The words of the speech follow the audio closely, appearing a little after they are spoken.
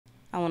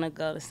I want to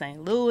go to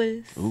St.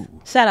 Louis. Ooh.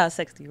 Shout out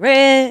Sexxy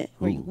Redd.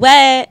 Where you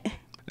at?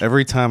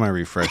 Every time I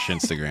refresh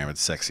Instagram,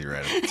 it's Sexxy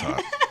Redd at the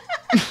top.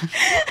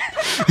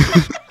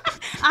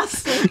 I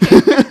swear.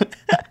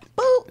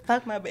 Boop.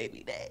 Fuck my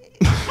baby day.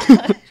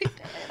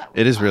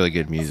 It is really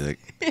good music.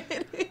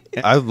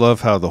 I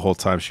love how the whole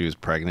time she was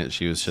pregnant,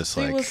 she was just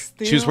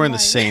she was wearing the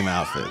same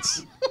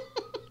outfits.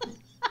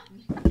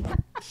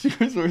 She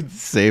was wearing the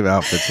same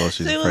outfits while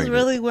she was pregnant. She was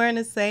really wearing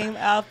the same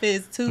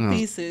outfits, two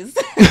pieces.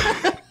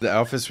 The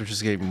outfits were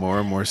just getting more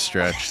and more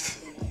stretched.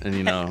 And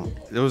you know,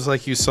 it was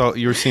like you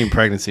were seeing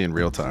pregnancy in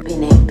real time.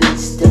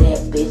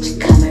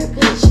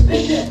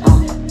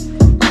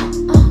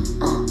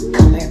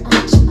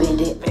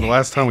 The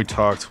last time we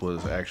talked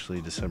was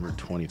actually December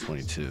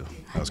 2022.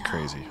 That was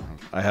crazy.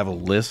 I have a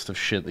list of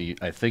shit that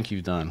I think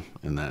you've done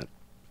in that.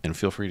 And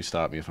feel free to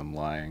stop me if I'm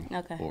lying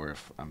or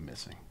if I'm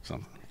missing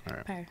something. All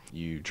right.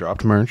 You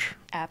dropped merch.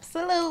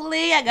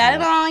 Absolutely. I got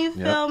it on. You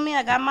feel me?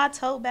 I got my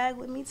tote bag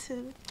with me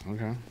too.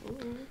 Okay.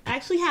 I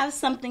actually have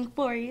something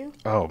for you.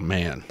 Oh,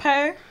 man.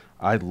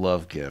 I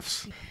love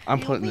gifts. I'm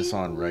putting this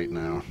on right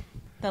now.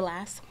 The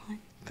last one.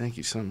 Thank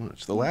you so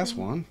much. The last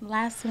one?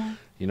 Last one.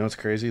 You know what's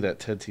crazy? That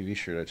TedTV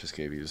shirt I just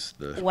gave you is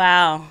the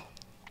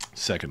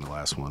second to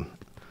last one.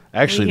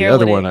 Actually, the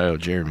other one I owe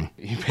Jeremy.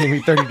 He paid me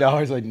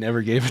 $30. I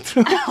never gave it to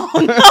him. Oh,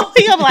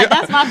 no. I'm like,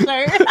 that's my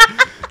shirt.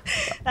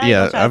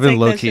 Yeah, I've been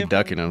low-key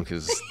ducking him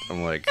because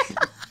I'm like,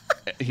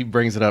 he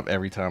brings it up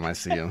every time I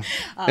see him.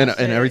 And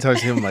every time I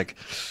see him, I'm like,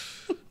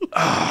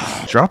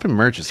 dropping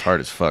merch is hard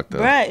as fuck,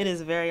 though. Bruh, it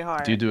is very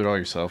hard. Do you do it all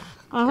yourself?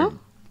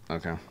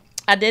 Okay.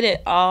 I did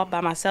it all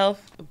by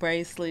myself.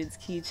 Bracelets,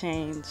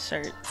 keychains,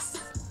 shirts.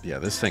 Yeah,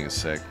 this thing is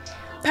sick.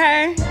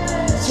 Yeah,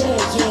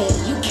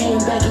 you came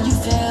back and you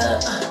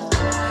fell.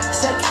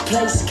 Second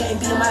place, can't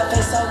be in my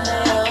face so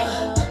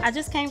now. I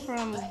just came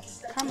from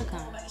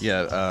Comic-Con.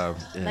 Yeah,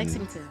 in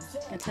Lexington,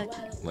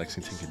 Kentucky.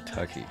 Lexington,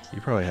 Kentucky. You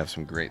probably have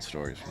some great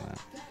stories from that.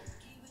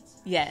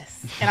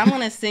 Yes. And I'm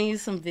going to send you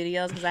some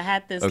videos because I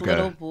had this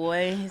little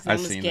boy. His name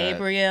was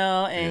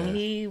Gabriel, and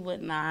he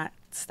would not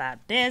stop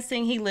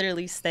dancing. He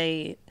literally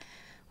stayed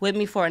with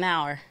me for an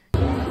hour.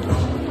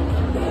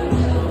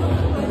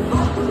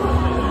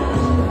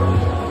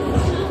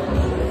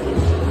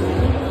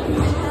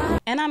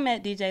 And I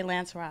met DJ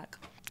Lance Rock.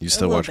 You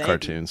still watch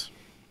cartoons?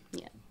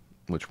 Yeah.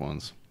 Which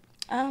ones?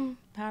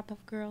 Powerpuff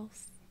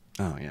Girls.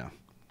 Oh, yeah.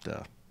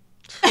 Duh.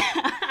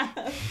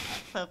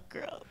 Powerpuff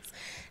Girls.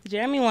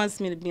 Jeremy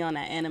wants me to be on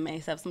that anime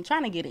stuff, so I'm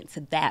trying to get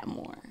into that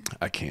more.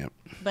 I can't.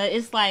 But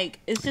it's like,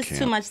 it's just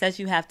too much that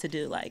you have to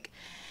do. Like,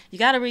 you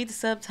got to read the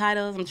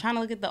subtitles. I'm trying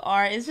to look at the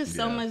art. It's just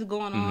so much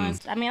going on.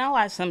 I mean, I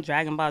watched some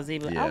Dragon Ball Z,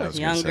 but I was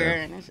younger,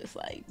 and it's just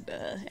like,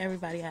 duh,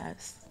 everybody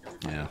has.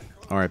 Yeah.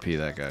 R.I.P.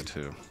 that guy,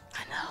 too.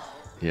 I know.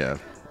 Yeah,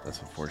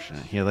 that's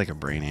unfortunate. He had like a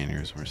brain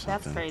aneurysm or something.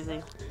 That's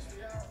crazy.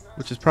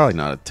 Which is probably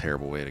not a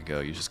terrible way to go.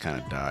 You just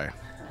kind of die.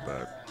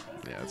 But,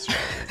 yeah, it's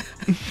tragic.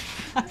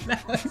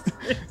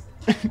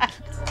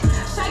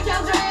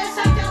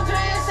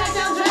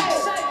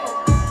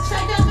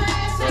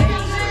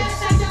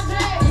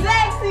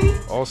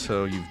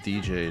 Also, you've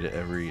DJ'd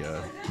every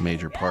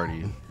major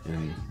party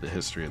in the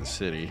history of the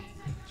city.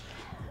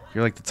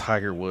 You're like the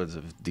Tiger Woods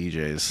of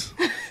DJs.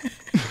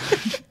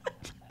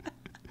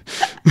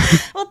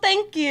 Well,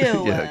 thank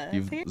you. Yeah,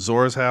 you've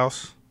Zora's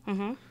House,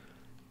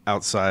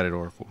 Outside at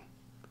Oracle,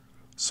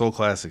 Soul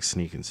Classic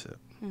Sneak and Sip,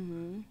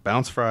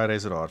 Bounce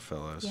Fridays at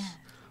Oddfellows,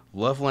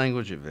 Love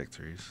Language at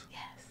Victories,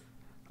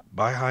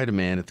 Buy High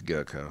Demand at the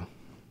GoCo.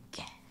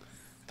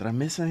 Did I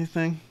miss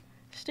anything?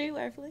 Street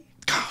Worthley.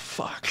 Oh,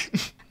 fuck.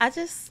 I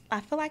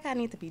feel like I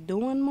need to be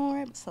doing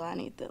more, so I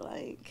need to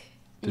like.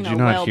 Did you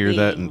not hear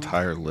that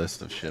entire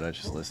list of shit I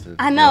just listed?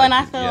 I know, and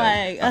I feel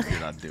like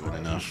you're not doing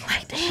enough.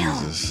 Like, damn.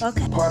 Jesus.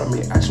 Okay. Part of me,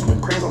 I just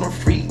went crazy on the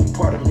free.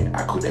 Part of me,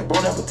 I cook that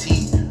Bon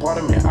Appetit. Part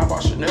of me, I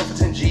bought Chanel for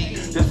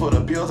 10G. Just for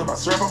the bills of my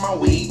syrup on my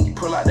weed.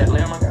 Pull out that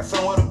lamb, I got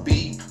somewhere to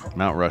be.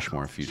 Mount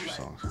Rushmore future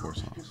songs, core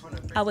songs.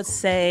 I would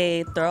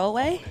say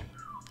Throwaway.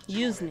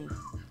 Use Me.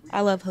 I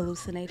love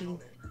Hallucinating.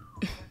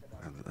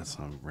 That's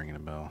not ringing a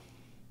bell.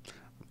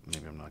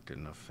 Maybe I'm not good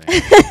enough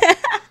fan.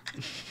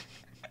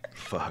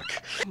 Fuck.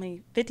 I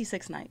mean,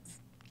 56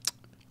 Nights.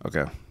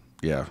 Okay.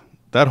 Yeah.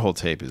 That whole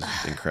tape is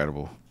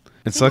incredible.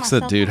 It sucks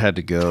that dude had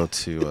to go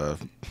to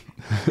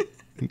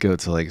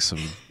like some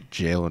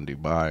jail in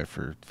Dubai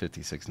for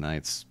 56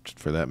 nights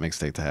for that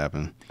mixtape to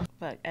happen.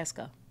 Fuck,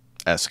 Esco.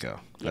 Esco.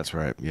 That's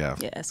right. Yeah.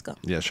 Yeah, Esco.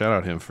 Yeah, shout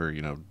out him for,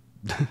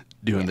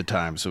 doing the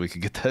time so we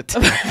could get that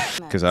tape.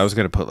 Because I was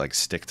going to put like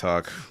Stick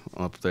Talk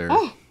up there.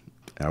 Oh.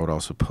 I would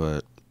also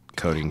put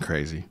Cody and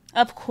Crazy.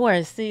 Of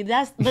course. See,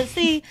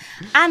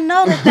 I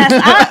know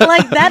that's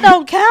like that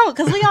don't count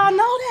because we all know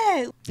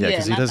that. Yeah,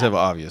 because he does have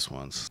obvious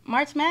ones.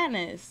 March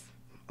Madness.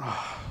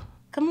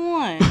 Come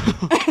on.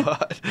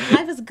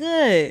 Life is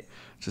good.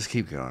 Just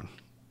keep going.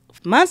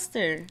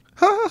 Monster.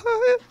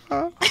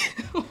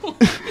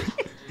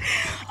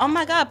 Oh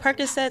my God,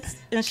 Percocets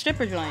and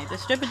stripper joint. The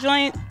stripper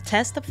joint,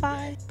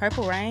 Testify,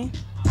 Purple Rain.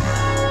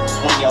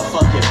 When your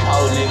fucking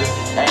pole nigga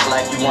act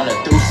like you wanna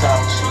do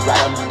something, she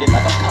ride on your dick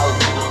like a pole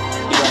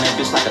nigga. that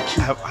bitch like a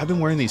cute. I've been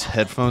wearing these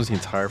headphones the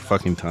entire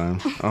fucking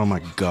time. Oh my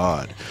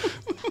god.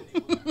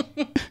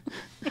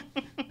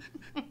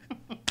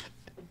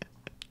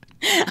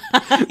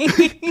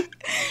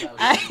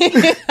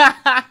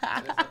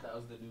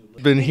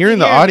 Been hearing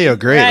the audio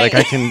great. Right.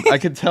 Like I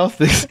can tell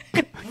things.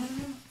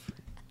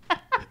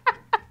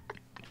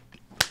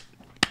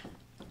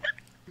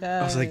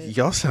 I was like,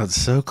 y'all sound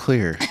so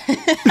clear.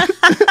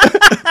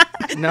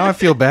 Now I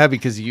feel bad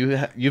because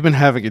you've been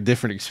having a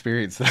different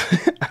experience.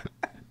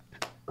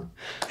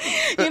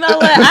 You know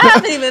what? I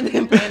haven't even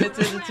been paying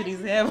attention to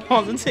these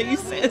headphones until you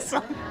said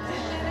something.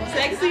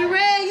 Sexxy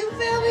Redd, you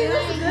feel me?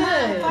 This is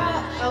good.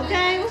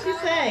 Okay, what you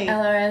say?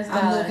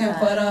 I'm looking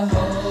for the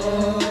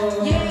whole.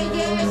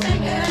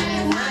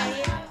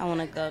 I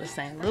want to go to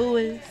St.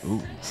 Louis.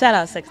 Ooh. Shout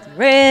out Sexxy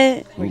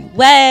Redd. Where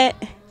you at?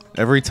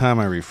 Every time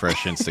I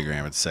refresh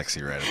Instagram, it's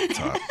Sexxy Redd at the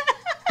top.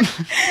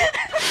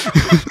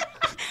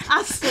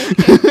 I swear.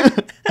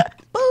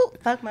 Boop.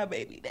 Fuck my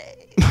baby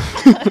day.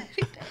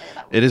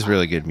 It is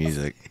really good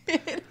music.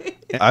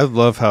 I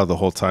love how the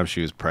whole time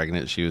she was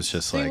pregnant, she was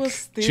just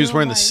she was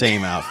wearing the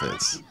same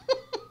outfits.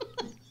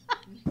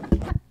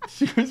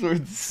 She was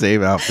wearing the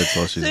same outfits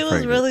while she was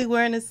pregnant. She was really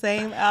wearing the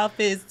same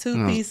outfits,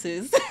 two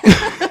pieces.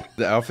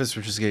 The outfits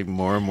were just getting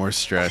more and more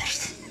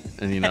stretched.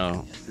 And, you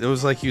know, it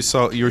was like you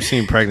were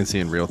seeing pregnancy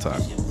in real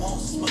time.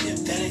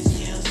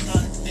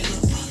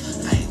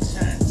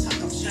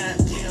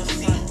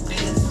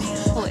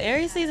 Well,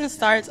 Aries season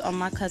starts on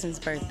my cousin's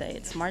birthday.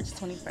 It's March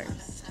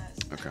 21st.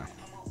 Okay.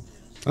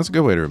 That's a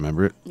good way to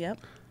remember it. Yep.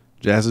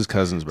 Jazz's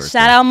cousin's birthday.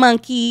 Shout out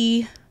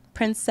Monkey,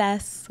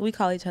 Princess. We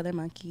call each other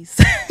monkeys.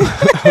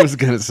 I was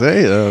going to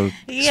say,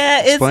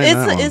 yeah,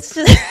 it's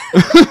just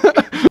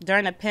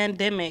during the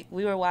pandemic,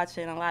 we were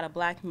watching a lot of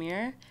Black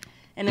Mirror.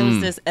 And it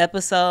was this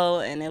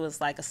episode, and it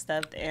was like a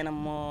stuffed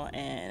animal,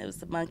 and it was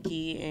the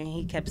monkey, and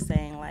he kept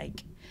saying,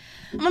 like,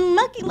 my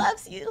monkey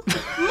loves you.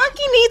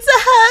 Monkey needs a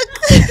hug.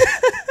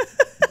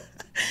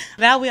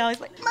 Now we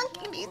always like,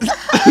 monkey needs a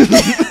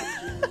hug.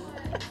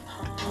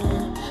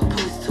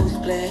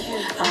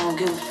 I don't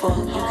give a fuck.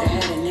 You can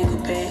have that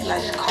nigga back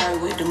like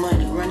Shakari with the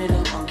money. Run it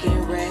up, I'm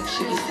getting racked.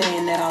 She be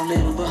saying that I'm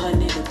little, but her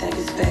nigga think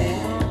it's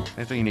bad.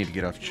 Anything you need to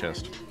get off your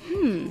chest?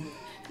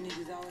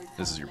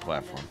 This is your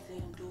platform.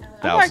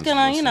 I'm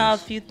working on, a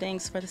few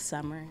things for the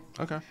summer.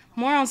 Okay.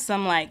 More on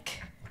some,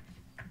 like,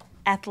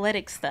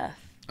 athletic stuff.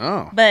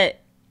 Oh.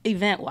 But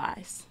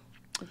event-wise,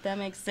 if that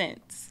makes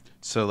sense.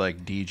 So,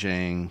 like,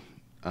 DJing,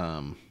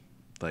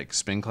 like,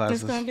 spin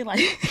classes? It's going to be like...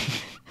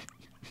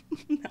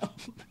 No.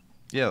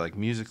 Yeah, like,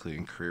 musically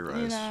and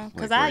career-wise. You know,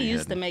 because I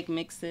used to make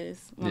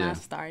mixes when I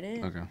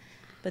started. Okay.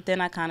 But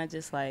then I kind of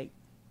just, like,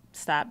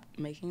 stopped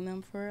making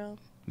them for real.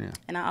 Yeah.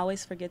 And I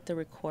always forget to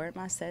record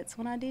my sets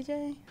when I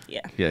DJ.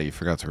 Yeah. Yeah, you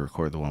forgot to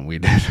record the one we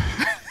did.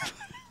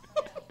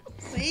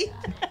 See?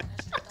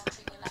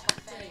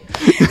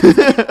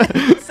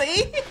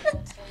 See?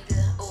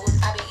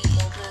 I be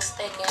eating good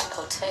steak and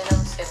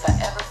potatoes. If I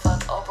ever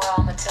fuck over,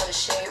 I'ma tell the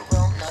shade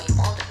room. No, you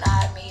won't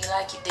deny me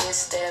like you did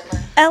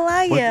Stedman.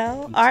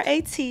 LilRatchet,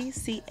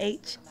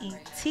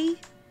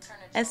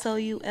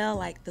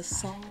 like the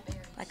song.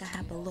 Like I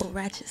have a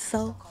LilRatchet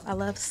soul. I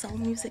love soul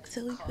music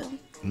too, you feel me?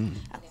 I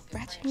love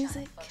ratchet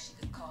music.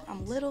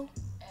 I'm little.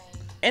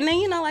 And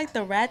then, like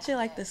the ratchet,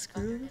 like the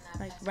screws,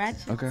 like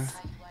ratchets. Okay.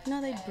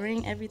 They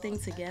bring everything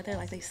together.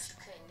 Like they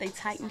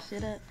tighten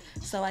shit up.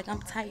 So like I'm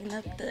tightening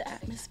up the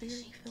atmosphere,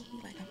 you feel me?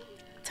 Like I'm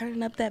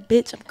turning up that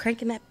bitch. I'm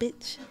cranking that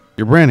bitch.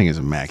 Your branding is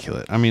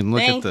immaculate. I mean,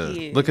 look at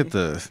the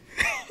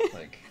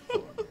like.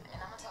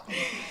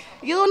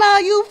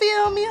 You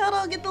feel me? Hold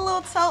on, get the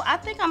little toe. I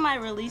think I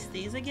might release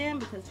these again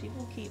because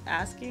people keep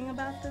asking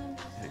about them.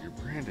 Yeah, your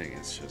branding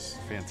is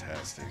just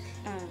fantastic.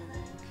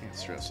 Can't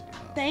stress it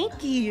enough.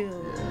 Thank you.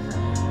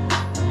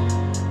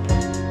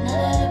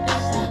 Yeah.